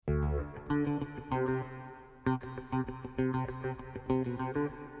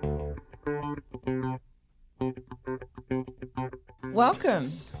welcome.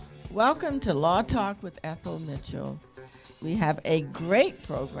 Welcome to Law Talk with Ethel Mitchell. We have a great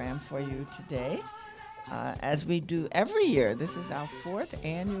program for you today, as we do every year. This is our fourth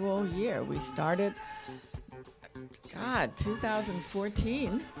annual year. We started,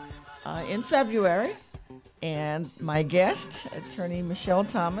 2014 in February, and my guest, attorney Michelle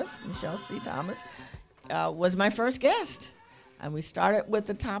C. Thomas, was my first guest. And we started with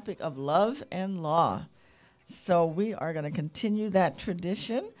the topic of love and law. So we are going to continue that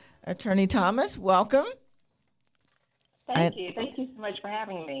tradition. Attorney Thomas, welcome. Thank you. Thank you so much for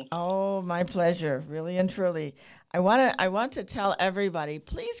having me. Oh, my pleasure, really and truly. I want to tell everybody,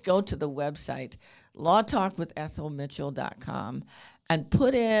 please go to the website, lawtalkwithethelmitchell.com, and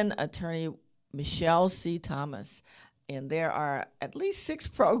put in attorney Michelle C. Thomas. And there are at least 6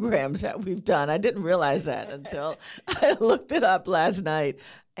 programs that we've done. I didn't realize that until I looked it up last night.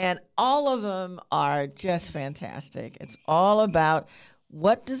 And all of them are just fantastic. It's all about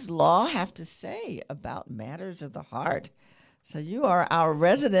what does law have to say about matters of the heart. So you are our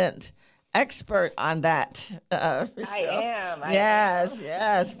resident expert on that. I am.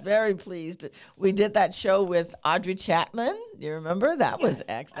 Yes, very pleased. We did that show with Audrey Chapman. You remember? That was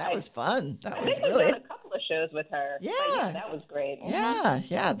that was fun. That was really. I've done a couple of shows with her. Yeah, that was great.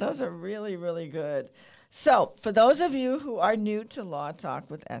 Yeah, those are really, really good. So, for those of you who are new to Law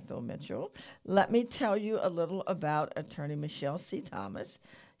Talk with Ethel Mitchell, let me tell you a little about attorney Michelle C. Thomas.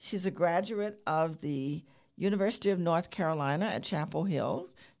 She's a graduate of the University of North Carolina at Chapel Hill.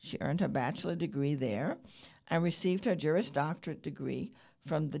 She earned her bachelor degree there and received her Juris Doctorate degree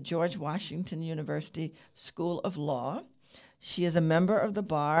from the George Washington University School of Law. She is a member of the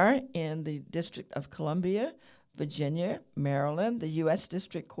bar in the District of Columbia, Virginia, Maryland, the U.S.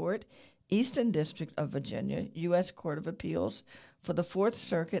 District Court, Eastern District of Virginia, U.S. Court of Appeals for the Fourth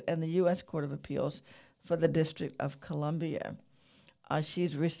Circuit, and the U.S. Court of Appeals for the District of Columbia.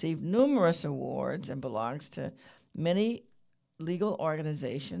 She's received numerous awards and belongs to many legal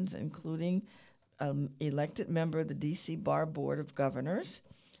organizations, including elected member of the D.C. Bar Board of Governors.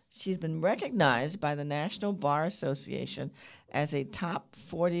 She's been recognized by the National Bar Association as a top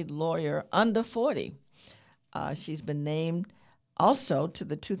 40 lawyer under 40. She's been named also to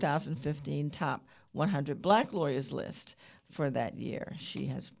the 2015 Top 100 Black Lawyers list for that year. She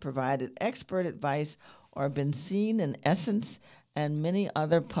has provided expert advice or been seen in Essence and many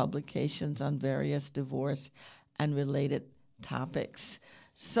other publications on various divorce and related topics.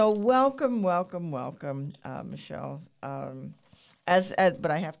 So welcome, Michelle. But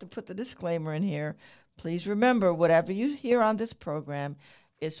I have to put the disclaimer in here. Please remember, whatever you hear on this program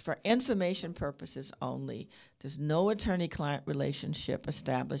is for information purposes only. There's no attorney-client relationship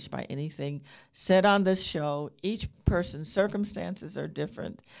established by anything said on this show. Each person's circumstances are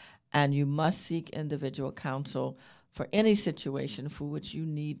different, and you must seek individual counsel for any situation for which you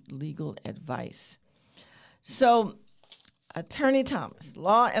need legal advice. So, Attorney Thomas,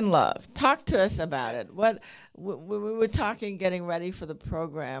 law and love. Talk to us about it. What we were talking, getting ready for the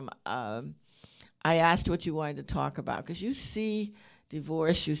program. I asked what you wanted to talk about because you see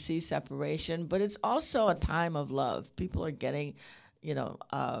divorce, you see separation, but it's also a time of love. People are getting,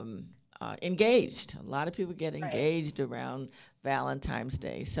 engaged. A lot of people get engaged around Valentine's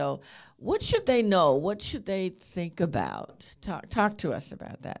Day. So what should they know? What should they think about? Talk to us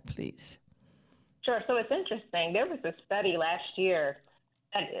about that, please. Sure. So it's interesting. There was a study last year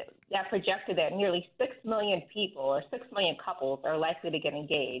that projected that nearly 6 million people or 6 million couples are likely to get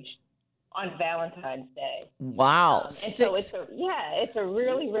engaged on Valentine's Day. Wow. And so it's a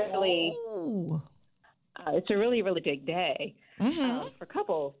really, really, it's a really, really big day for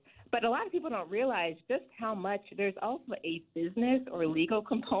couples. But a lot of people don't realize just how much there's also a business or legal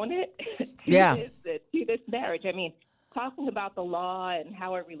component to this marriage. I mean, talking about the law and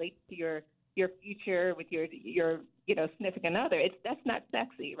how it relates to your future with your significant other, that's not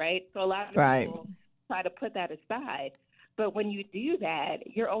sexy, right? So a lot of people try to put that aside. But when you do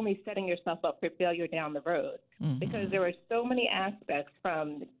that, you're only setting yourself up for failure down the road because there are so many aspects,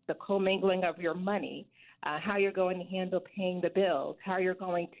 from the commingling of your money, how you're going to handle paying the bills, how you're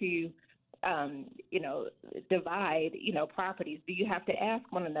going to, divide, properties. Do you have to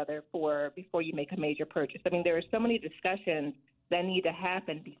ask one another before you make a major purchase? I mean, there are so many discussions that need to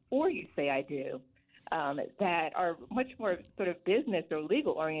happen before you say I do. That are much more sort of business or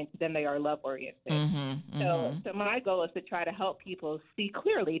legal oriented than they are love oriented. So my goal is to try to help people see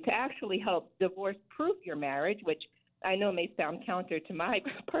clearly, to actually help divorce proof your marriage, which I know may sound counter to my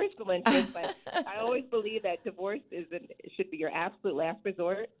personal interest, but I always believe that divorce should be your absolute last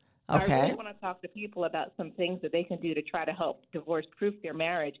resort. Okay. I really want to talk to people about some things that they can do to try to help divorce proof their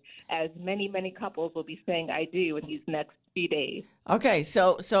marriage, as many, many couples will be saying I do in these next few days. Okay,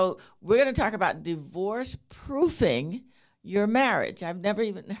 so we're going to talk about divorce proofing your marriage. I've never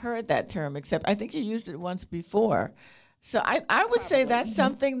even heard that term, except I think you used it once before. So I would say Probably. that's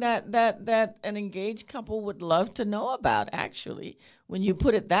something that an engaged couple would love to know about, actually. When you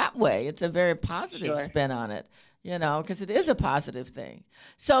put it that way, it's a very positive Sure. spin on it, because it is a positive thing.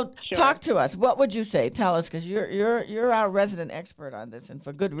 So Sure. talk to us. What would you say? Tell us, because you're our resident expert on this, and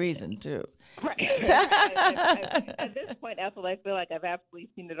for good reason, too. Right. At this point, Ethel, I feel like I've absolutely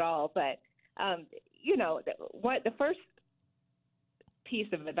seen it all. But, the first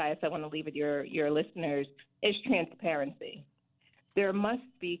piece of advice I want to leave with your listeners is transparency. There must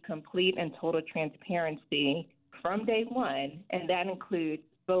be complete and total transparency from day one, and that includes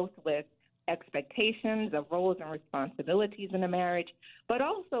both with expectations of roles and responsibilities in a marriage, but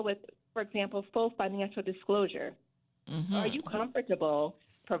also with, for example, full financial disclosure. Mm-hmm. Are you comfortable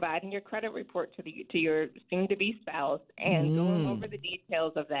providing your credit report to your soon-to-be spouse and going over the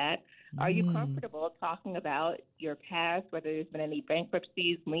details of that? Are you comfortable talking about your past, whether there's been any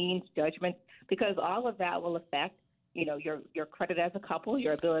bankruptcies, liens, judgments? Because all of that will affect, your credit as a couple,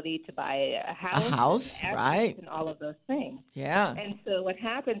 your ability to buy a house, right, and all of those things. Yeah. And so what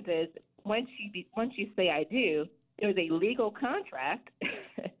happens is once you say I do, there's a legal contract.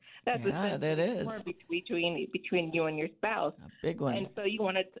 That's that is between you and your spouse. A big one. And so you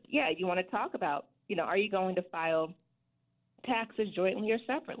want to talk about, are you going to file taxes jointly or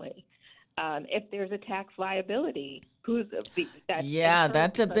separately? If there's a tax liability,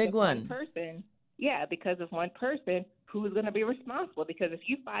 that's a big one. Because of one person, who's going to be responsible? Because if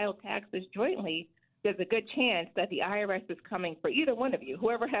you file taxes jointly, there's a good chance that the IRS is coming for either one of you,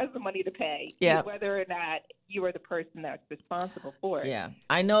 whoever has the money to pay, whether or not you are the person that's responsible for it. Yeah,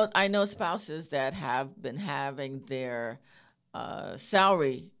 I know spouses that have been having their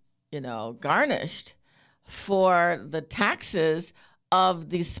salary, garnished for the taxes of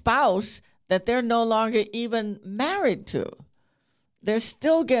the spouse that they're no longer even married to. They're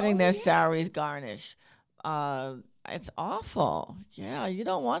still getting their salaries garnished. It's awful. Yeah, you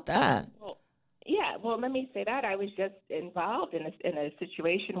don't want that. Well, let me say that I was just involved in a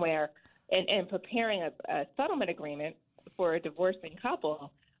situation where, in preparing a settlement agreement for a divorcing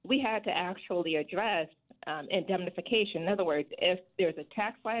couple, we had to actually address indemnification. In other words, if there's a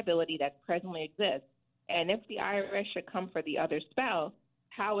tax liability that presently exists, and if the IRS should come for the other spouse,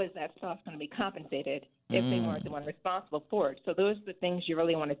 how is that spouse going to be compensated if they weren't the one responsible for it? So those are the things you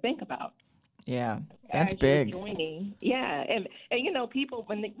really want to think about. Yeah, that's big. And people,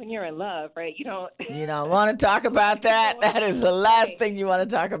 when you're in love, right? You don't want to talk about that. That is the last thing you want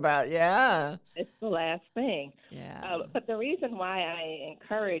to talk about. Yeah, it's the last thing. Yeah. But the reason why I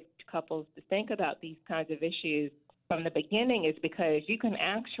encourage couples to think about these kinds of issues from the beginning is because you can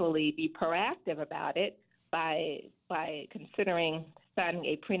actually be proactive about it by considering signing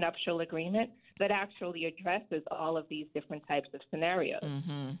a prenuptial agreement that actually addresses all of these different types of scenarios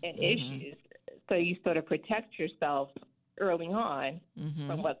and issues. So you sort of protect yourself early on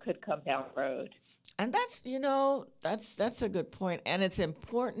from what could come down the road. And that's a good point. And it's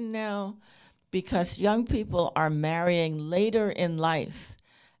important now because young people are marrying later in life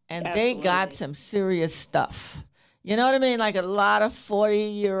and Absolutely. They got some serious stuff. You know what I mean? Like a lot of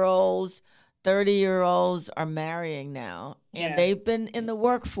 40-year-olds, 30-year-olds are marrying now, and they've been in the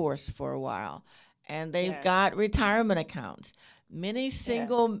workforce for a while, and they've got retirement accounts. Many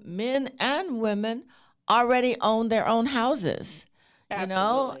single men and women already own their own houses,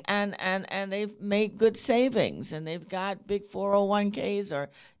 Absolutely. and they've made good savings, and they've got big 401ks or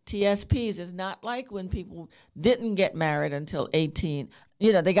TSPs. It's not like when people didn't get married until 18.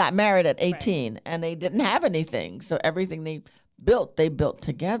 They got married at 18, and they didn't have anything, so everything they built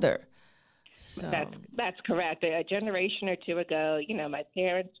together. So. That's correct. A generation or two ago, my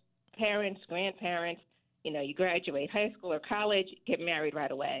parents, grandparents, you graduate high school or college, get married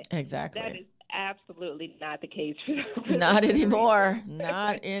right away. Exactly. That is absolutely not the case. Not anymore.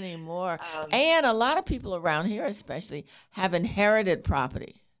 Not anymore. And a lot of people around here especially have inherited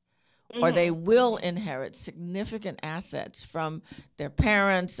property. Or they will inherit significant assets from their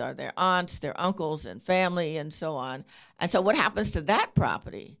parents or their aunts, their uncles and family and so on. And so what happens to that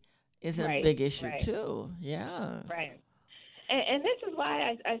property is a big issue too. Yeah. Right. And this is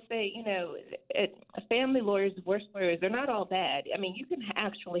why I say, family lawyers, divorce lawyers, they're not all bad. I mean, you can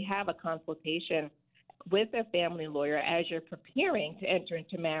actually have a consultation with a family lawyer as you're preparing to enter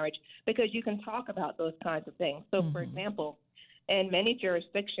into marriage because you can talk about those kinds of things. So, for example, in many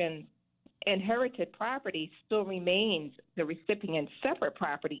jurisdictions, inherited property still remains the recipient's separate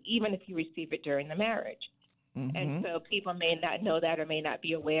property, even if you receive it during the marriage. And so people may not know that or may not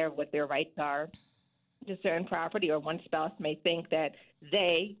be aware of what their rights are to certain property, or one spouse may think that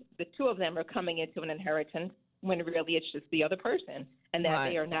the two of them, are coming into an inheritance when really it's just the other person, and that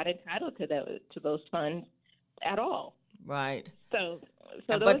they are not entitled to those funds at all. Right. So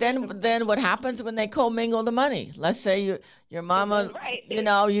but then what happens when they commingle the money? Let's say your mama, right.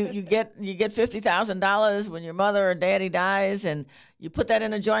 you get $50,000 when your mother or daddy dies, and you put that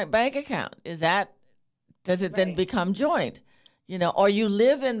in a joint bank account. Does it then become joint? Or you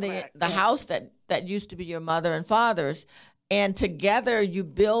live in the house that used to be your mother and father's, and together you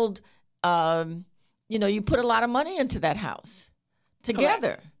build, you put a lot of money into that house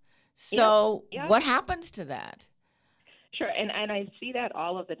together. Correct. So what happens to that? Sure, and I see that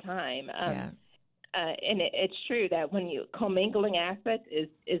all of the time. And it's true that when you commingling assets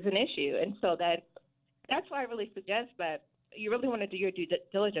is an issue, and so that's why I really suggest that you really want to do your due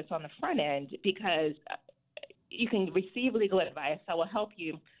diligence on the front end, because you can receive legal advice that will help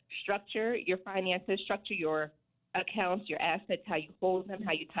you structure your finances, structure your accounts, your assets, how you hold them,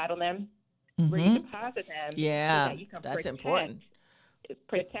 how you title them, where you deposit them. Yeah, so that you can that's important.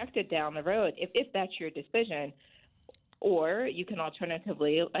 Protect it down the road if that's your decision. Or you can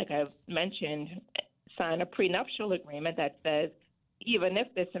alternatively, like I've mentioned, sign a prenuptial agreement that says even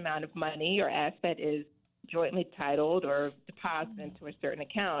if this amount of money or asset is jointly titled or deposited into a certain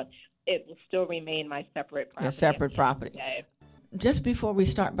account, it will still remain my separate property. Your separate property. Just before we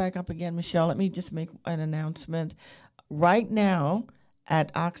start back up again, Michelle, let me just make an announcement. Right now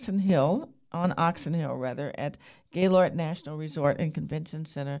at Oxon Hill, at Gaylord National Resort and Convention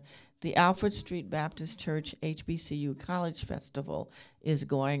Center, the Alfred Street Baptist Church HBCU College Festival is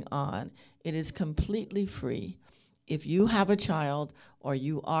going on. It is completely free. If you have a child or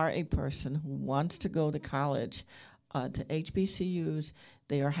you are a person who wants to go to college, to HBCUs,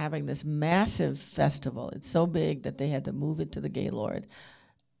 they are having this massive festival. It's so big that they had to move it to the Gaylord.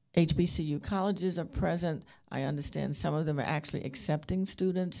 HBCU colleges are present. I understand some of them are actually accepting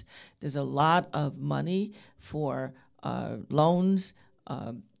students. There's a lot of money for loans,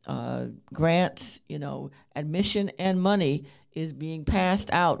 grants, admission and money is being passed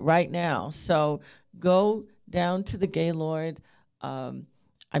out right now. So go down to the Gaylord.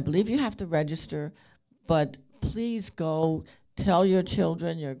 I believe you have to register, but please go. Tell your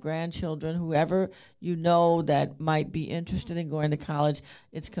children, your grandchildren, whoever you know that might be interested in going to college.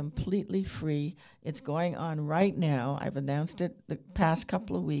 It's completely free. It's going on right now. I've announced it the past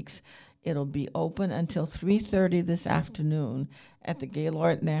couple of weeks. It'll be open until 3:30 this afternoon at the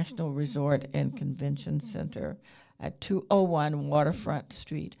Gaylord National Resort and Convention Center at 201 Waterfront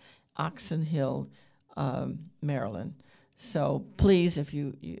Street, Oxon Hill, Maryland. So please, if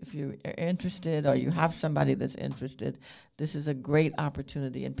you are interested or you have somebody that's interested, this is a great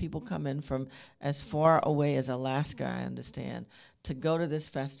opportunity. And people come in from as far away as Alaska, I understand, to go to this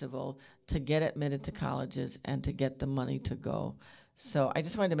festival, to get admitted to colleges, and to get the money to go. So I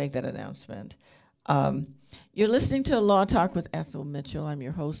just wanted to make that announcement. You're listening to Law Talk with Ethel Mitchell. I'm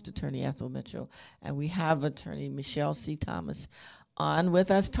your host, Attorney Ethel Mitchell, and we have Attorney Michelle C. Thomas on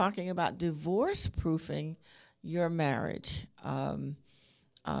with us talking about divorce-proofing your marriage. So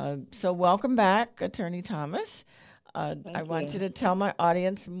welcome back, Attorney Thomas. I want you to tell my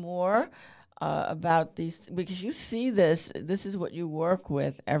audience more about these, because you see this is what you work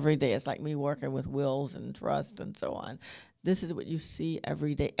with every day. It's like me working with wills and trust and so on. This is what you see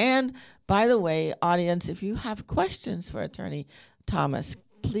every day. And by the way, audience, if you have questions for Attorney Thomas,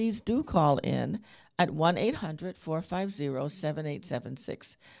 please do call in at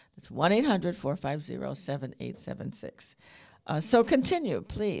 1-800-450-7876. That's 1-800-450-7876. So continue,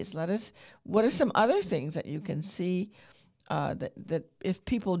 please. What are some other things that you can see that if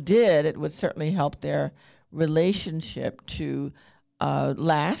people did, it would certainly help their relationship to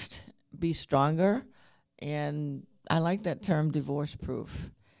last, be stronger, and I like that term,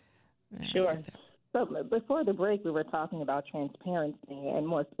 divorce-proof. Sure. So before the break, we were talking about transparency, and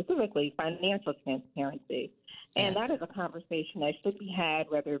more specifically, financial transparency. And that is a conversation that should be had,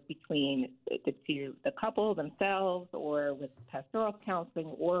 whether between the couple themselves or with pastoral counseling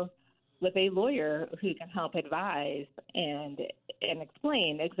or with a lawyer who can help advise and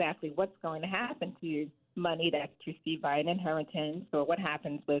explain exactly what's going to happen to money that's received by an inheritance, or what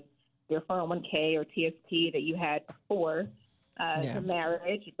happens with your 401k or TSP that you had before the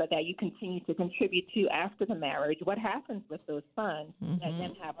marriage, but that you continue to contribute to after the marriage. What happens with those funds that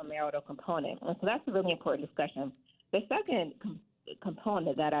then have a marital component? And so that's a really important discussion. The second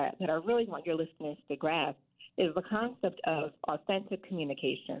component that I really want your listeners to grasp is the concept of authentic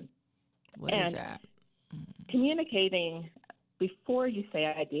communication. What is that? Communicating before you say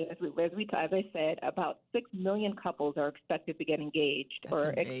I do. As I said, about 6 million couples are expected to get engaged. That's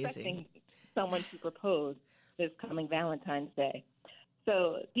amazing. someone to propose this coming Valentine's Day.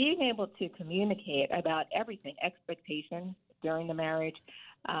 So being able to communicate about everything, expectations during the marriage,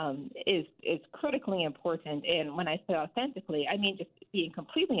 is critically important. And when I say authentically, I mean just being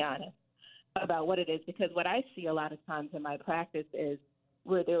completely honest about what it is, because what I see a lot of times in my practice is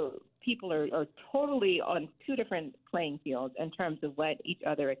where people are totally on two different playing fields in terms of what each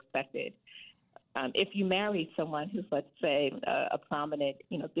other expected. If you marry someone who's, let's say, a prominent,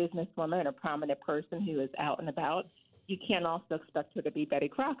 businesswoman or prominent person who is out and about, you can't also expect her to be Betty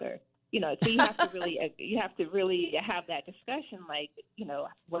Crocker. So you have to really have that discussion. Like,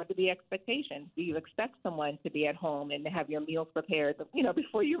 what are the expectations? Do you expect someone to be at home and to have your meals prepared,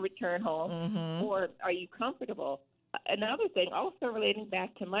 before you return home, Mm-hmm. or are you comfortable? Another thing, also relating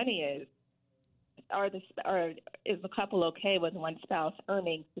back to money, is is the couple okay with one spouse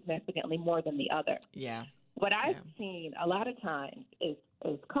earning significantly more than the other? Yeah. What I've seen a lot of times is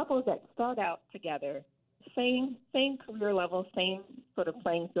couples that start out together, same career level, same sort of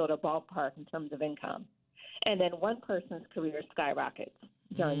playing field or ballpark in terms of income, and then one person's career skyrockets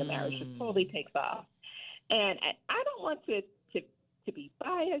during the marriage. It totally takes off. And I don't want to be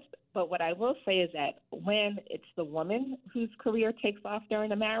biased, but what I will say is that when it's the woman whose career takes off during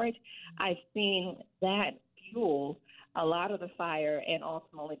the marriage, I've seen that fuel a lot of the fire and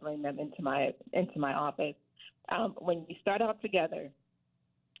ultimately bring them into my office. When you start out together,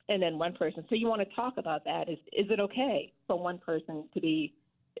 and then one person, so you want to talk about that. Is it okay for one person to be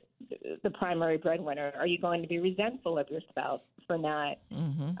the primary breadwinner? Are you going to be resentful of your spouse for not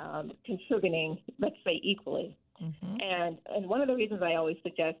contributing, let's say, equally? Mm-hmm. And one of the reasons I always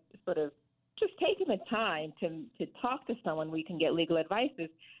suggest sort of just taking the time to talk to someone where you can get legal advice is,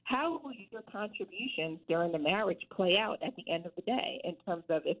 how will your contributions during the marriage play out at the end of the day in terms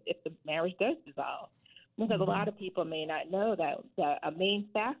of if the marriage does dissolve? Because a lot of people may not know that a main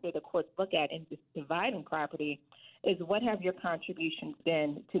factor the courts look at in dividing property is what have your contributions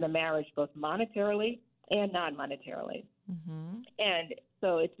been to the marriage, both monetarily and non-monetarily. Mm-hmm. And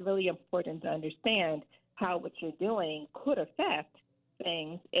so it's really important to understand how what you're doing could affect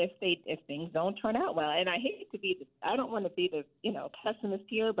things if things don't turn out well. And I don't want to be the pessimist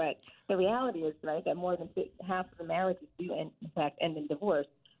here, but the reality is, right, that more than half of the marriages do in fact end in divorce.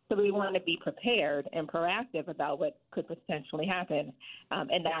 So we want to be prepared and proactive about what could potentially happen,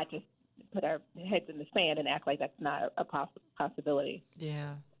 and not just put our heads in the sand and act like that's not a possibility.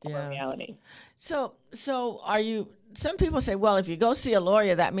 Yeah. Or a reality. So are you? Some people say, well, if you go see a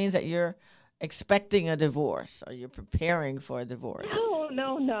lawyer, that means that you're expecting a divorce or you're preparing for a divorce.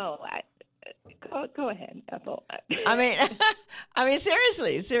 No. Go ahead, Ethel. I mean,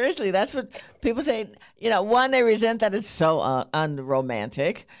 seriously, that's what people say. One, they resent that it's so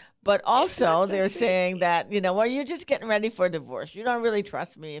unromantic, but also they're saying that, well, you're just getting ready for a divorce. You don't really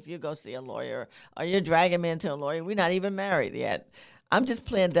trust me if you go see a lawyer, or you're dragging me into a lawyer. We're not even married yet. I'm just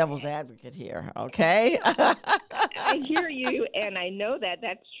playing devil's advocate here, okay? I hear you, and I know that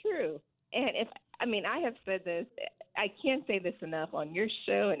that's true. And I have said this, I can't say this enough on your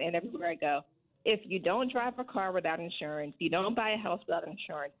show and everywhere I go. If you don't drive a car without insurance, you don't buy a house without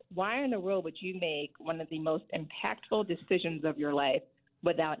insurance, why in the world would you make one of the most impactful decisions of your life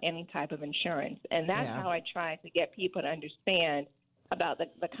without any type of insurance? And that's how I try to get people to understand about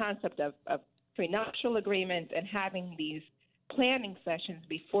the concept of prenuptial agreements and having these planning sessions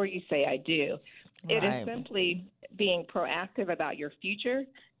before you say I do. Right. It is simply being proactive about your future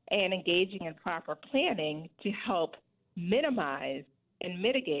and engaging in proper planning to help minimize and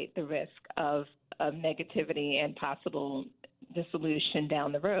mitigate the risk of negativity and possible dissolution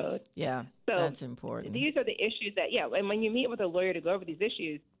down the road. Yeah, so that's important. These are the issues that, and when you meet with a lawyer to go over these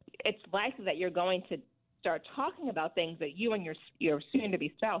issues, it's likely that you're going to start talking about things that you and your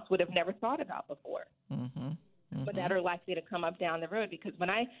soon-to-be spouse would have never thought about before, but that are likely to come up down the road. Because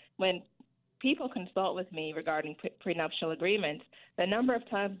when people consult with me regarding prenuptial agreements, the number of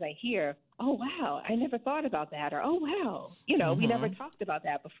times I hear, oh, wow, I never thought about that, or, oh, wow, we never talked about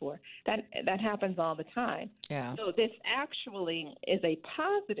that before. That happens all the time. Yeah. So this actually is a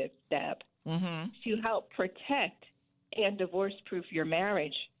positive step to help protect and divorce-proof your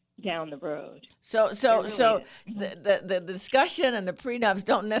marriage down the road. So the discussion and the prenups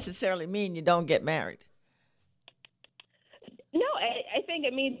don't necessarily mean you don't get married. No, I think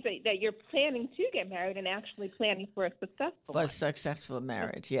it means that you're planning to get married and actually planning for a successful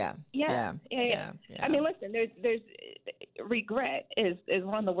marriage. Yeah. I mean, listen, there's regret is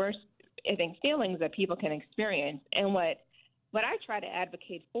one of the worst, I think, feelings that people can experience. And what I try to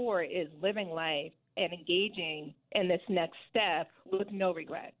advocate for is living life and engaging in this next step with no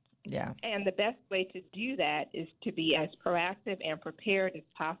regret. Yeah. And the best way to do that is to be as proactive and prepared as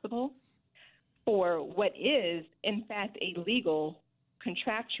possible. for what is, in fact, a legal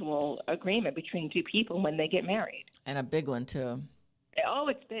contractual agreement between two people when they get married. And a big one, too. Oh,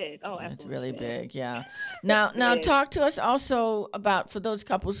 it's big. Oh, absolutely. It's really big, yeah. Now, talk to us also about, for those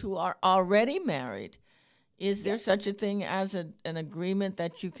couples who are already married, is there such a thing as an agreement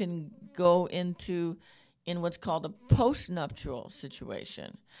that you can go into in what's called a postnuptial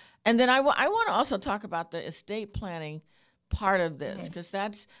situation? And then I want to also talk about the estate planning part of this,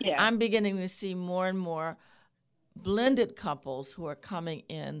 because I'm beginning to see more and more blended couples who are coming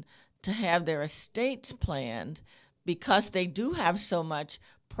in to have their estates planned because they do have so much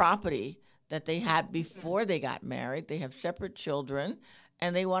property that they had before they got married. They have separate children,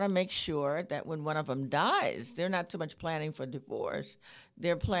 and they want to make sure that when one of them dies, they're not so much planning for divorce.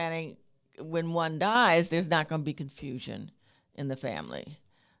 They're planning when one dies, there's not going to be confusion in the family.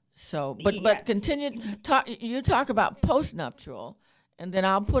 So, but continue. You talk about postnuptial, and then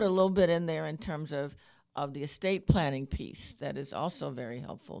I'll put a little bit in there in terms of the estate planning piece that is also very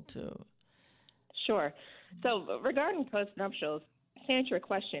helpful too. Sure. So regarding postnuptials, to answer your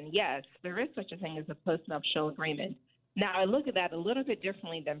question, yes, there is such a thing as a postnuptial agreement. Now, I look at that a little bit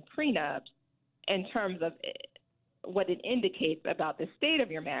differently than prenups in terms of what it indicates about the state of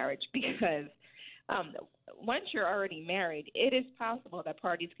your marriage, because once you're already married, it is possible that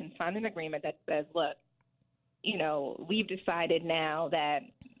parties can sign an agreement that says, look, we've decided now that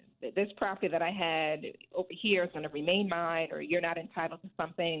this property that I had over here is going to remain mine, or you're not entitled to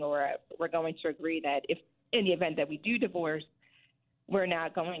something, or we're going to agree that if in the event that we do divorce, there's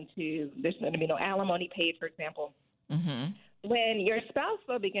not going to be no alimony paid, for example. Mm-hmm. When your spouse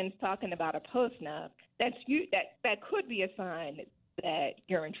though begins talking about a postnup, that could be a sign that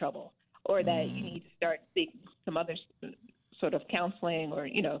you're in trouble, or that you need to start seeking some other sort of counseling, or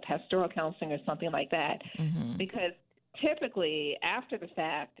pastoral counseling or something like that. Mm-hmm. Because typically after the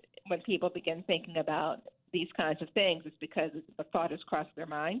fact, when people begin thinking about these kinds of things, it's because the thought has crossed their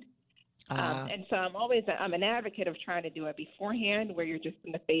mind. And so I'm an advocate of trying to do it beforehand, where you're just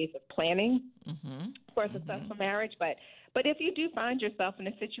in the phase of planning for a successful marriage. But if you do find yourself in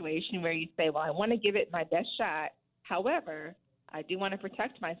a situation where you say, well, I want to give it my best shot, however, I do want to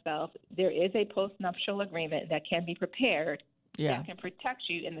protect myself, there is a postnuptial agreement that can be prepared that can protect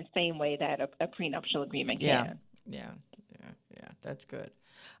you in the same way that a prenuptial agreement can. Yeah, that's good.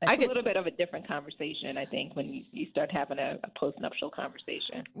 It's a little bit of a different conversation, I think, when you start having a postnuptial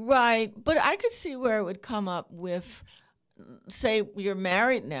conversation. Right, but I could see where it would come up with, say, you're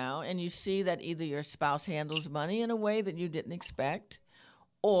married now, and you see that either your spouse handles money in a way that you didn't expect,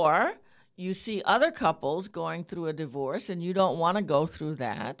 or you see other couples going through a divorce and you don't want to go through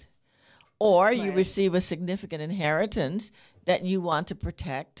that, or you receive a significant inheritance that you want to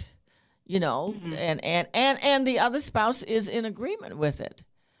protect, and the other spouse is in agreement with it.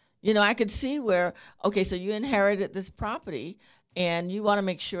 I could see where, okay, so you inherited this property and you want to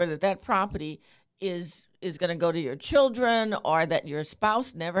make sure that property is going to go to your children, or that your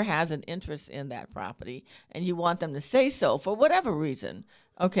spouse never has an interest in that property, and you want them to say so for whatever reason,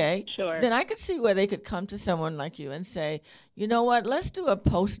 okay? Sure. Then I could see where they could come to someone like you and say, you know what, let's do a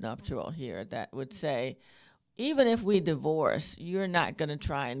postnuptial here that would say, even if we divorce, you're not going to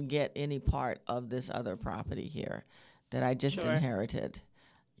try and get any part of this other property here that I just inherited.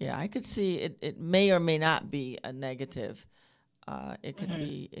 Yeah, I could see it may or may not be a negative. It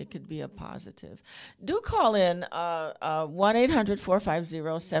could be a positive. Do call in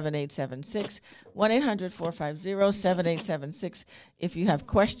 1-800-450-7876, 1-800-450-7876 if you have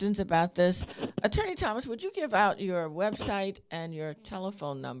questions about this. Attorney Thomas, would you give out your website and your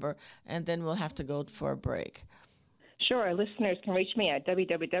telephone number, and then we'll have to go for a break. Sure. Listeners can reach me at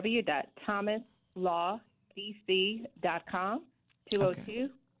www.thomaslawdc.com,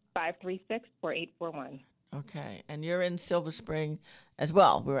 202-536-4841. Okay, and you're in Silver Spring as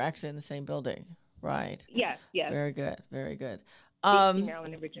well. We're actually in the same building, right? Yes. Very good, very good.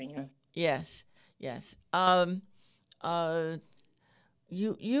 Maryland and Virginia. Yes.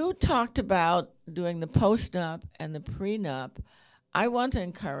 You talked about doing the postnup and the prenup. I want to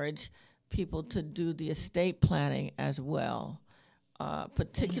encourage people to do the estate planning as well,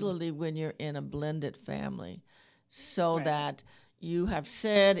 particularly when you're in a blended family, so that you have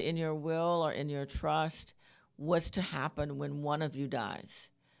said in your will or in your trust what's to happen when one of you dies.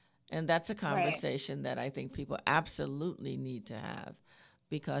 And that's a conversation that I think people absolutely need to have,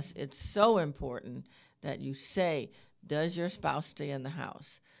 because it's so important that you say, does your spouse stay in the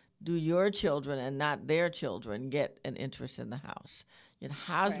house? Do your children and not their children get an interest in the house?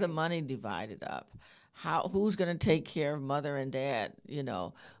 How's the money divided up? Who's going to take care of mother and dad?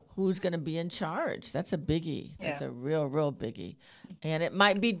 who's going to be in charge. That's a biggie. That's Yeah. a real biggie. And it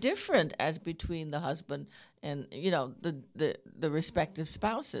might be different as between the husband and, the respective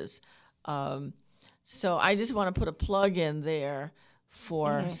spouses. Um, so I just want to put a plug in there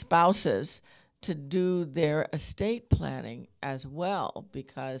for spouses to do their estate planning as well,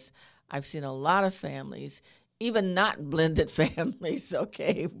 because I've seen a lot of families, even not blended families,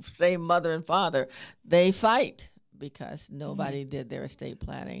 okay, same mother and father, they fight because nobody did their estate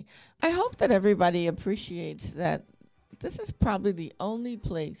planning. I hope that everybody appreciates that this is probably the only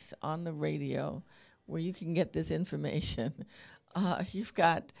place on the radio where you can get this information. You've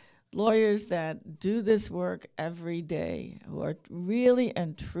got lawyers that do this work every day who are really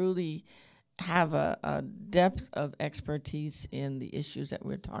and truly have a depth of expertise in the issues that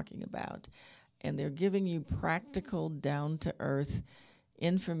we're talking about. And they're giving you practical, down-to-earth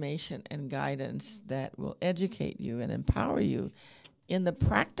information and guidance that will educate you and empower you in the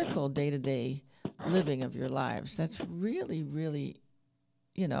practical day-to-day living of your lives. That's really, really,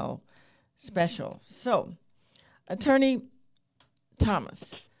 special. So, Attorney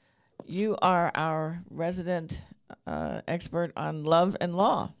Thomas, you are our resident expert on love and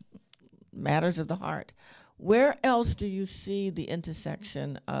law, matters of the heart. Where else do you see the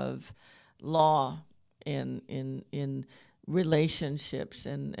intersection of law in relationships,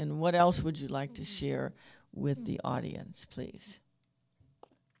 and what else would you like to share with the audience, please?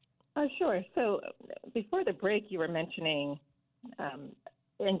 Sure. So before the break, you were mentioning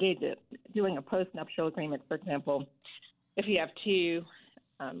doing a post-nuptial agreement, for example. If you have two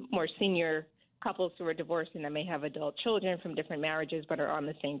more senior couples who are divorcing that may have adult children from different marriages but are on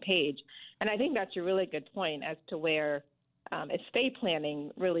the same page. And I think that's a really good point as to where estate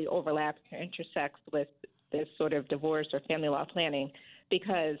planning really overlaps or intersects with this sort of divorce or family law planning,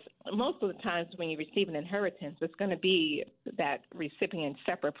 because most of the times when you receive an inheritance, it's going to be that recipient's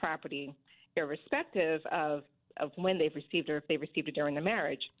separate property, irrespective of when they've received it or if they received it during the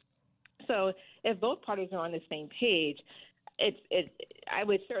marriage. So if both parties are on the same page, I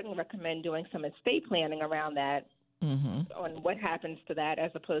would certainly recommend doing some estate planning around that, on what happens to that,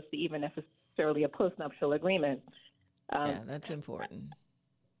 as opposed to even necessarily a postnuptial agreement. Yeah, that's important.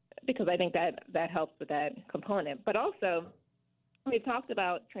 Because I think that helps with that component. But also, we've talked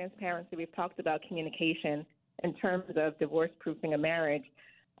about transparency. We've talked about communication in terms of divorce-proofing a marriage.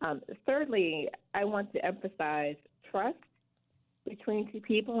 Thirdly, I want to emphasize trust between two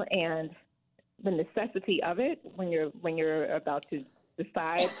people and the necessity of it when you're about to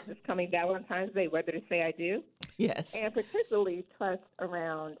decide this coming Valentine's Day whether to say I do. Yes. And particularly trust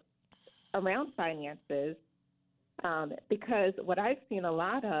around finances. Because what I've seen a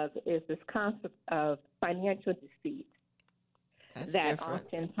lot of is this concept of financial deceit that different.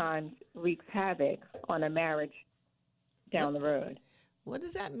 Oftentimes wreaks havoc on a marriage down the road. What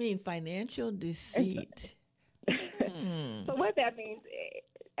does that mean, financial deceit? So what that means,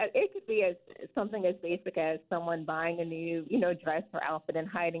 it could be something as basic as someone buying a new, dress or outfit and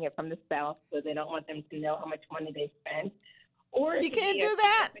hiding it from the spouse so they don't want them to know how much money they spent. Or You can't do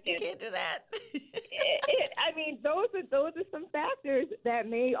that. You can't do that. Those are some factors that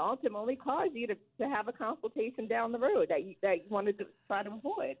may ultimately cause you to have a consultation down the road that you wanted to try to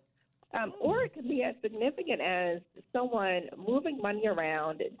avoid. Or it can be as significant as someone moving money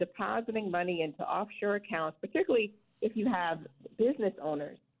around, depositing money into offshore accounts, particularly if you have business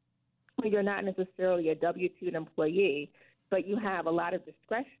owners where you're not necessarily a W-2 employee, but you have a lot of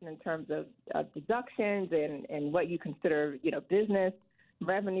discretion in terms of deductions and what you consider, business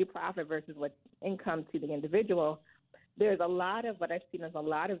revenue, profit versus what's income to the individual. There's what I've seen is a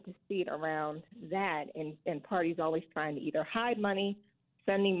lot of deceit around that, and parties always trying to either hide money,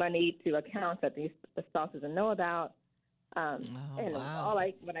 sending money to accounts that the spouse doesn't know about. Wow.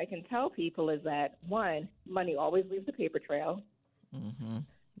 What I can tell people is that, one, money always leaves a paper trail. Mm-hmm.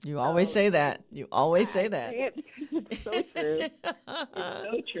 You always say that. You always say that. It's so true. It's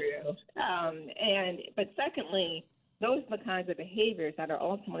so true. But secondly, those are the kinds of behaviors that are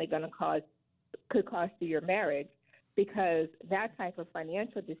ultimately could cost you your marriage, because that type of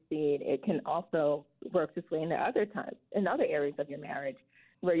financial deceit, it can also work its way in other areas of your marriage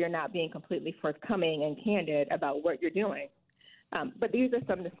where you're not being completely forthcoming and candid about what you're doing. But these are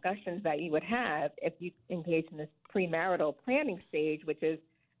some discussions that you would have if you engage in this premarital planning stage, which is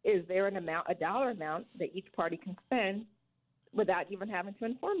there a dollar amount that each party can spend without even having to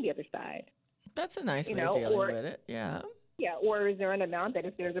inform the other side? That's a nice way of dealing with it, yeah. Yeah, or is there an amount that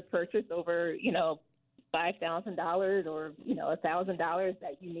if there's a purchase over, $5,000 or, $1,000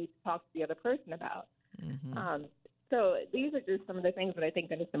 that you need to talk to the other person about? Mm-hmm. So these are just some of the things that I think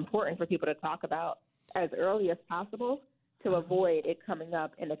that it's important for people to talk about as early as possible, to avoid it coming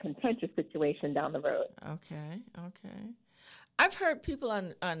up in a contentious situation down the road. Okay. I've heard people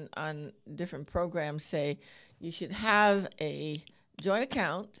on different programs say you should have a joint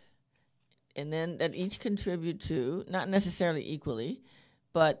account, and then that each contribute to, not necessarily equally,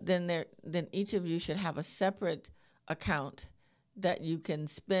 but then each of you should have a separate account that you can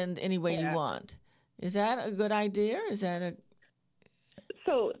spend any way you want. Is that a good idea?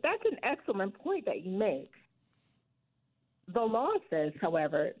 So that's an excellent point that you make. The law says,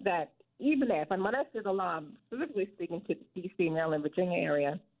 however, that even if, and when I say the law, I'm specifically speaking to the D.C., Maryland, Virginia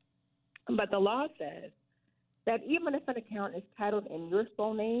area, but the law says that even if an account is titled in your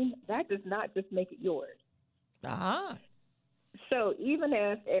sole name, that does not just make it yours. So even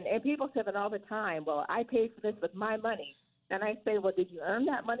if, and people say that all the time, well, I paid for this with my money. And I say, well, did you earn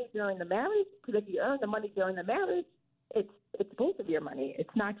that money during the marriage? Because if you earned the money during the marriage, it's both of your money.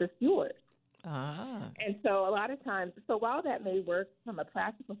 It's not just yours. And so a lot of times, so while that may work from a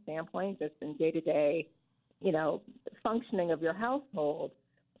practical standpoint, just in day-to-day, functioning of your household,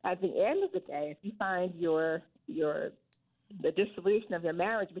 at the end of the day, if you find the dissolution of your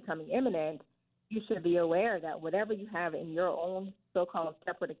marriage becoming imminent, you should be aware that whatever you have in your own so-called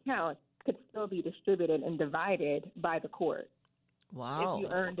separate account could still be distributed and divided by the court. Wow. If you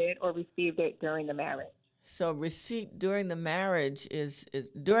earned it or received it during the marriage. So receipt during the marriage is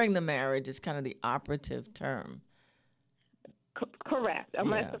kind of the operative term. Correct,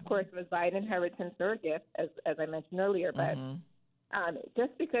 unless of course it was by an inheritance or a gift, as I mentioned earlier. But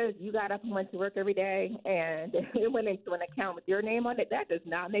just because you got up and went to work every day and it went into an account with your name on it, that does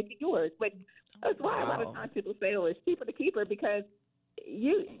not make it yours. But that's why a lot of times people say, "Oh, it's cheaper to keep her," because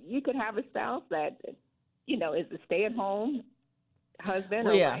you could have a spouse that is a stay-at-home husband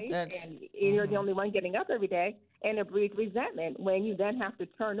or wife, and you're the only one getting up every day, and it breeds resentment when you then have to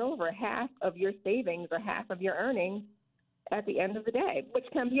turn over half of your savings or half of your earnings at the end of the day, which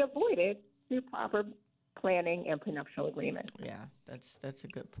can be avoided through proper planning and prenuptial agreements. Yeah, that's a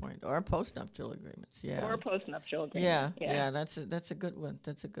good point. Or postnuptial agreements. Yeah. Or postnuptial agreements. Yeah. That's a good one.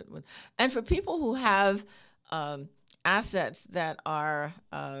 And for people who have assets that are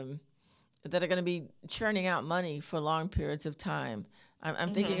going to be churning out money for long periods of time.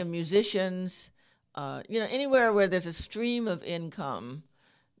 I'm thinking of musicians, anywhere where there's a stream of income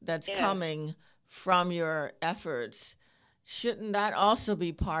that's coming from your efforts. Shouldn't that also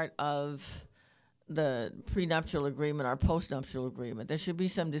be part of the prenuptial agreement or postnuptial agreement? There should be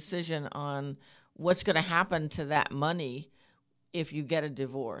some decision on what's going to happen to that money if you get a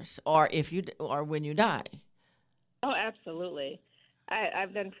divorce or when you die. Oh, absolutely.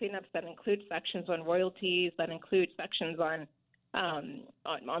 I've done prenups that include sections on royalties, that include sections on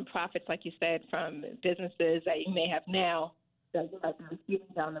profits, like you said, from businesses that you may have now that you might be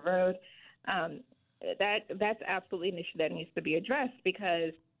receiving down the road. That's absolutely an issue that needs to be addressed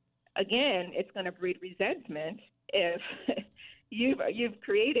because, again, it's going to breed resentment if you've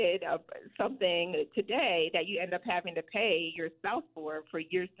created something today that you end up having to pay your spouse for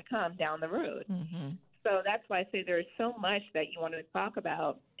years to come down the road. Mm-hmm. So that's why I say there's so much that you want to talk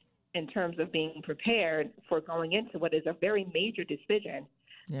about in terms of being prepared for going into what is a very major decision,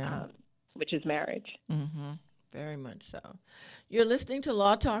 which is marriage. Mm-hmm. Very much so. You're listening to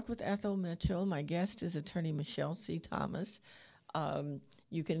Law Talk with Ethel Mitchell. My guest is attorney Michelle C. Thomas.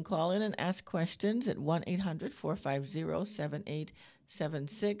 You can call in and ask questions at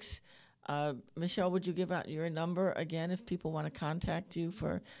 1-800-450-7876. Michelle, would you give out your number again if people want to contact you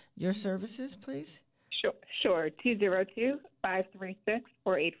for your services, please? Sure.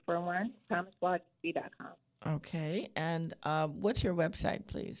 202-536-4841, thomaslawdc.com. Okay. And what's your website,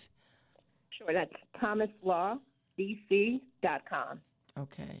 please? Sure. That's thomaslawdc.com.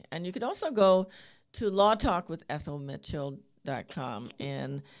 Okay. And you can also go to lawtalkwithethelmitchell.com.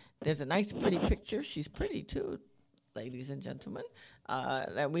 And there's a nice, pretty picture. She's pretty, too, ladies and gentlemen,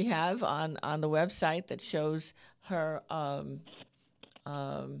 that we have on the website that shows her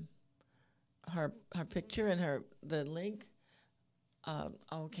her picture and the link.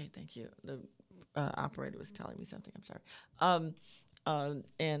 Okay, thank you. The operator was telling me something. I'm sorry.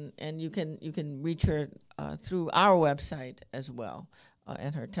 And you can reach her through our website as well,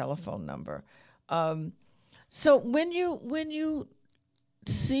 and her telephone number. So when you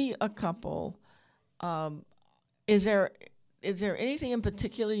see a couple, is there anything in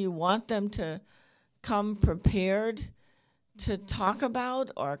particular you want them to come prepared to talk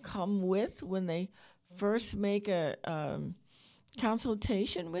about or come with when they first make a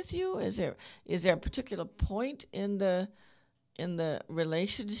consultation with you? Is there a particular point in the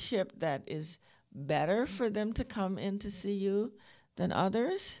relationship that is better for them to come in to see you than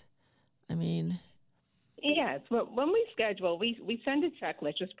others? I mean, Yes. Well, when we schedule, we send a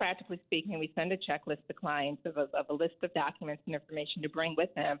checklist. Just practically speaking, we send a checklist to clients of a list of documents and information to bring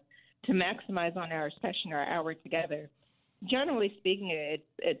with them to maximize on our session or our hour together. Generally speaking,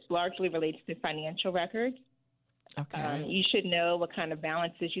 it's largely related to financial records. Okay. You should know what kind of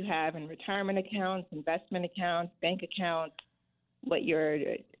balances you have in retirement accounts, investment accounts, bank accounts, what your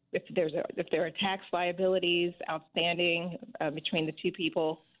if there are tax liabilities outstanding between the two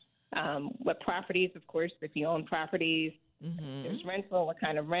people, what properties, of course, if you own properties, there's rental, what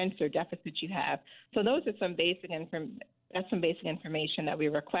kind of rents or deficits you have. So those are some basic information that we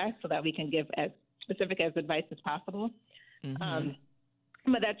request so that we can give as specific as advice as possible.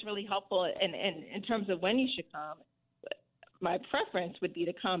 But that's really helpful. And in terms of when you should come, my preference would be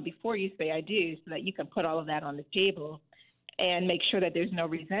to come before you say I do so that you can put all of that on the table and make sure that there's no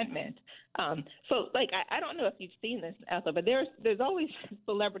resentment. So, I don't know if you've seen this, Ethel, but there's always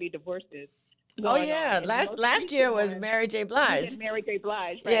celebrity divorces. Oh, yeah. Last year was Mary J. Blige. Mary J.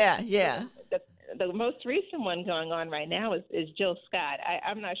 Blige, right? Yeah. The most recent one going on right now is Jill Scott.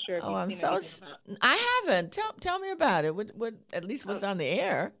 I'm not sure if you've seen anything about. I haven't. Tell me about it. What at least was on the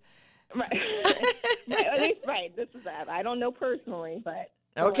air. Right. At least, right. This is that. I don't know personally, but.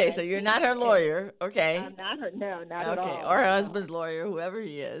 Okay, so you're not her lawyer. Okay. I'm not her. No, not at all. Okay, or her husband's lawyer, whoever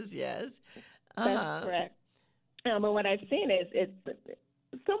he is. Yes. That's correct. But what I've seen is it's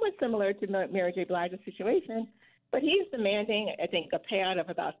somewhat similar to Mary J. Blige's situation, but he's demanding, I think, a payout of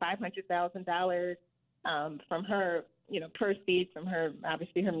about $500,000 from her, proceeds from her,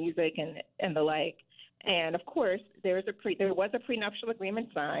 obviously her music and the like. And of course, there was a prenuptial agreement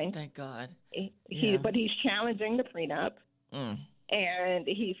signed. Thank God. But he's challenging the prenup, and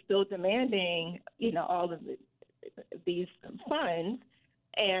he's still demanding, all of these funds.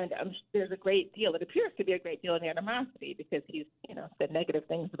 And there's a great deal. It appears to be a great deal of animosity because he's, said negative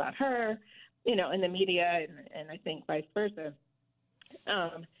things about her, in the media, and I think vice versa.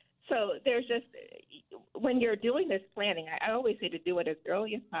 So there's just, when you're doing this planning, I always say to do it as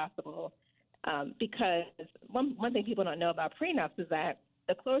early as possible, because one thing people don't know about prenups is that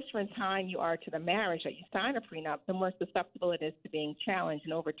the closer in time you are to the marriage that you sign a prenup, the more susceptible it is to being challenged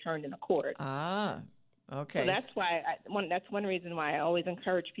and overturned in a court. Okay. So that's why that's one reason why I always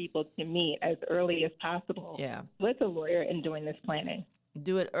encourage people to meet as early as possible with a lawyer in doing this planning.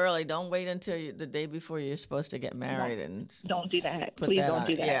 Do it early. Don't wait until the day before you're supposed to get married and don't do that. Please don't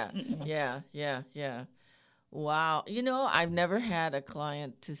do that. Yeah. Wow. I've never had a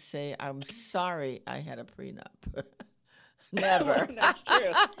client to say, I'm sorry I had a prenup. Never. That's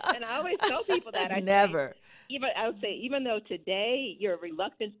true. And I always tell people that. I would say, even though today you're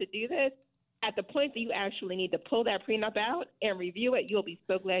reluctant to do this, at the point that you actually need to pull that prenup out and review it, you'll be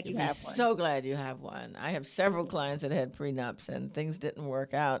so glad you have one. So glad you have one. I have several clients that had prenups and things didn't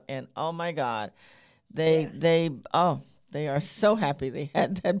work out. And oh my God, they are so happy they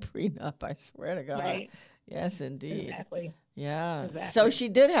had that prenup. I swear to God. Right. Yes, indeed. Exactly. Yeah. Exactly. So she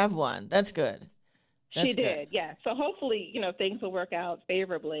did have one. That's good. She did. Yeah. So hopefully, things will work out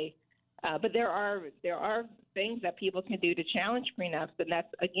favorably. But there are things that people can do to challenge prenups, and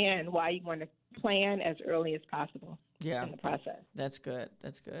that's, again, why you want to plan as early as possible in the process. That's good.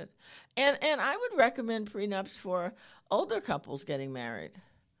 And I would recommend prenups for older couples getting married,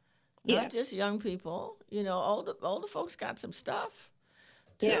 not just young people. Older folks got some stuff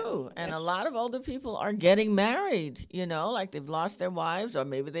too, and a lot of older people are getting married, like they've lost their wives, or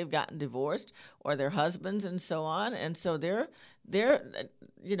maybe they've gotten divorced, or their husbands, and so on. And so they're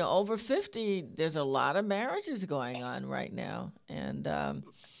over 50. There's a lot of marriages going on right now, and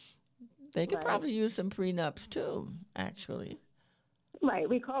they could probably use some prenups too, actually. Right.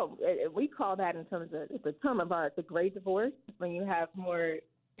 We call that, in terms of, it's a term of art, the gray divorce, when you have more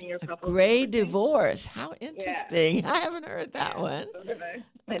senior couples. Gray divorce. How interesting. Yeah. I haven't heard that one.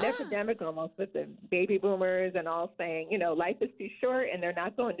 An epidemic almost with the baby boomers and all saying, life is too short and they're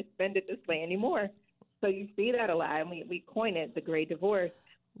not going to spend it this way anymore. So you see that a lot, and we coin it the gray divorce.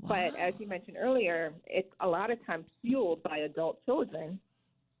 Wow. But as you mentioned earlier, it's a lot of times fueled by adult children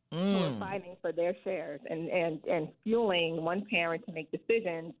who are fighting for their shares and fueling one parent to make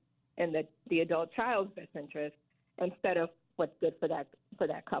decisions in the adult child's best interest instead of what's good for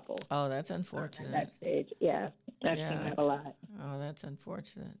that couple. Oh, that's unfortunate. At that stage, I've seen that a lot. Oh, that's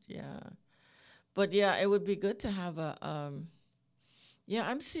unfortunate. Yeah, but it would be good to have a.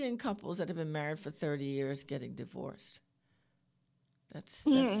 I'm seeing couples that have been married for 30 years getting divorced. That's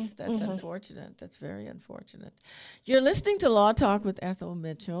unfortunate. That's very unfortunate. You're listening to Law Talk with Ethel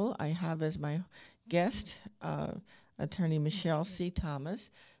Mitchell. I have as my guest attorney Michelle C. Thomas.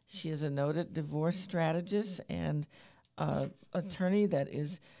 She is a noted divorce strategist and attorney that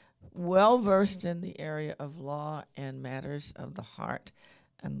is well versed in the area of law and matters of the heart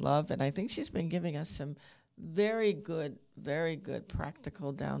and love. And I think she's been giving us some very good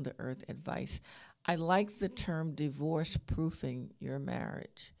practical down to earth advice. I like the term divorce proofing your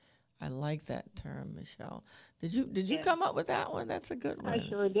marriage. I like that term, Michelle. Did you come up with that one? That's a good one. I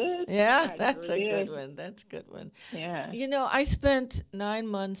sure did. Yeah, that's a good one. That's a good one. Yeah. You know, I spent 9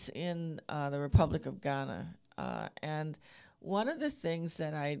 months in the Republic of Ghana, and one of the things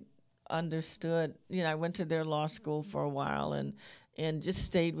that I understood, I went to their law school for a while and just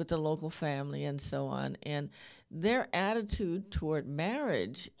stayed with the local family and so on. And their attitude toward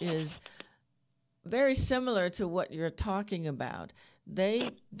marriage is very similar to what you're talking about. They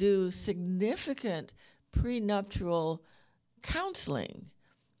do significant prenuptial counseling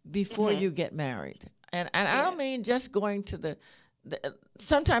before you get married. And I don't mean just going to the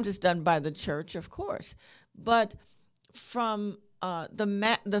sometimes it's done by the church, of course, but from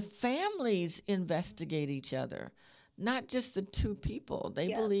the families investigate each other, not just the two people.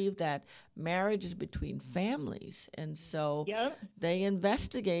 They believe that marriage is between families, and so they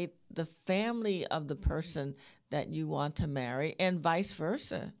investigate the family of the person that you want to marry, and vice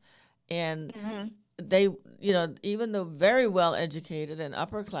versa. And they, even the very well educated and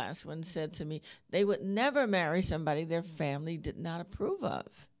upper class ones said to me they would never marry somebody their family did not approve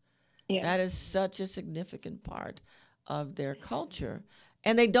of. Yeah. That is such a significant part of their culture.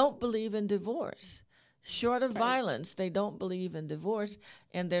 And they don't believe in divorce. Short of violence, they don't believe in divorce,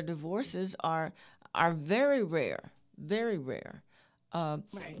 and their divorces are very rare, very rare.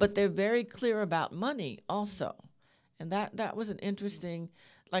 But they're very clear about money also. And that was an interesting,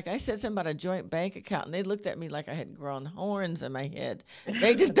 like I said something about a joint bank account, and they looked at me like I had grown horns in my head.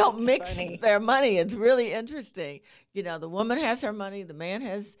 They just don't mix their money. It's really interesting. The woman has her money, the man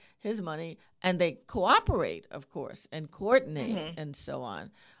has his money, and they cooperate, of course, and coordinate and so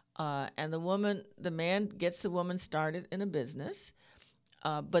on. And the man gets the woman started in a business,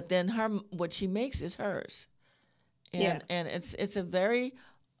 but then what she makes is hers. And it's a very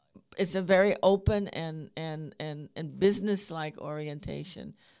open and business-like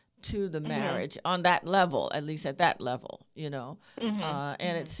orientation to the marriage on that level, at least at that level,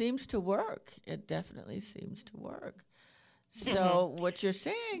 and it seems to work. It definitely seems to work. So what you're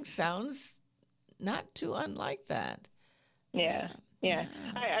saying sounds not too unlike that. Yeah.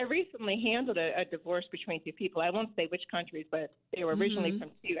 I recently handled a divorce between two people. I won't say which countries, but they were originally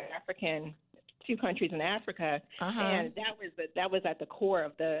from two countries in Africa, and that was at the core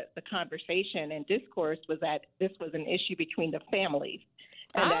of the conversation and discourse, was that this was an issue between the families,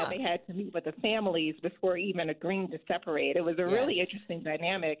 and that they had to meet with the families before even agreeing to separate. It was a really interesting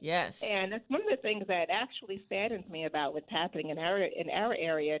dynamic. Yes, and that's one of the things that actually saddens me about what's happening in our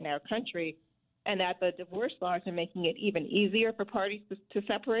area, in our country, and that the divorce laws are making it even easier for parties to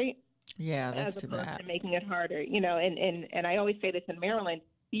separate. Yeah, that's as too opposed bad. to making it harder. And I always say this in Maryland.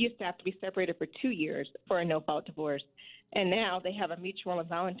 You used to have to be separated for 2 years for a no-fault divorce. And now they have a mutual and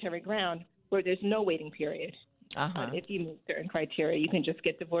voluntary ground where there's no waiting period. If you meet certain criteria, you can just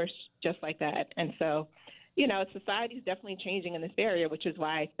get divorced just like that. And so, society is definitely changing in this area, which is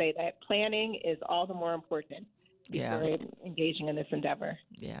why I say that planning is all the more important before engaging in this endeavor.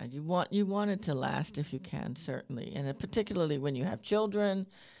 Yeah, you want it to last if you can, certainly. And particularly when you have children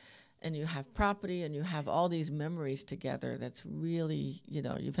and you have property and you have all these memories together, that's really,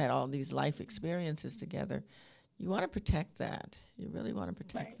 you've had all these life experiences together. You want to protect that. You really want to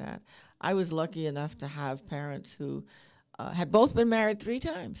protect that. I was lucky enough to have parents who had both been married 3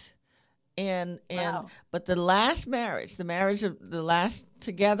 times. But the last marriage, the last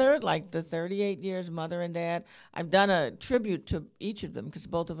together, like the 38 years, mother and dad, I've done a tribute to each of them because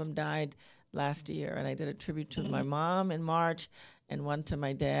both of them died last year. And I did a tribute to my mom in March and one to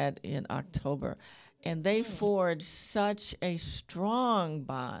my dad in October. And they forged such a strong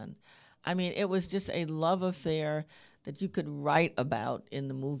bond. I mean, it was just a love affair that you could write about in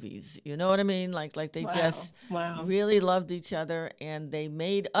the movies. You know what I mean? Like they just really loved each other, and they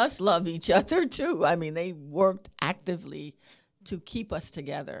made us love each other too. I mean, they worked actively to keep us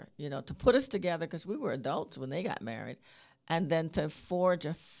together, to put us together because we were adults when they got married, and then to forge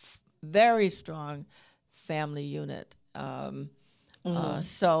a very strong family unit.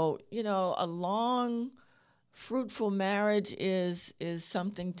 So, a long, fruitful marriage is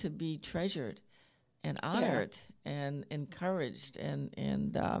something to be treasured and honored and encouraged.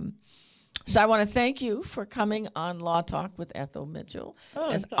 And so I want to thank you for coming on Law Talk with Ethel Mitchell.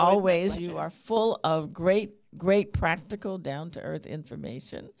 As always, you are full of great practical, down-to-earth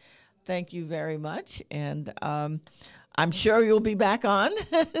information. Thank you very much. And I'm sure you'll be back on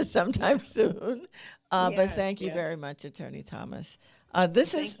sometime soon. But thank you very much, Attorney Thomas.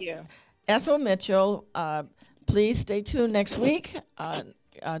 This Thank is you. Ethel Mitchell. Please stay tuned next week.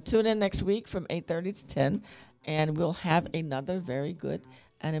 Tune in next week from 8:30 to 10, and we'll have another very good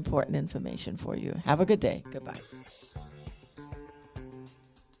and important information for you. Have a good day. Goodbye.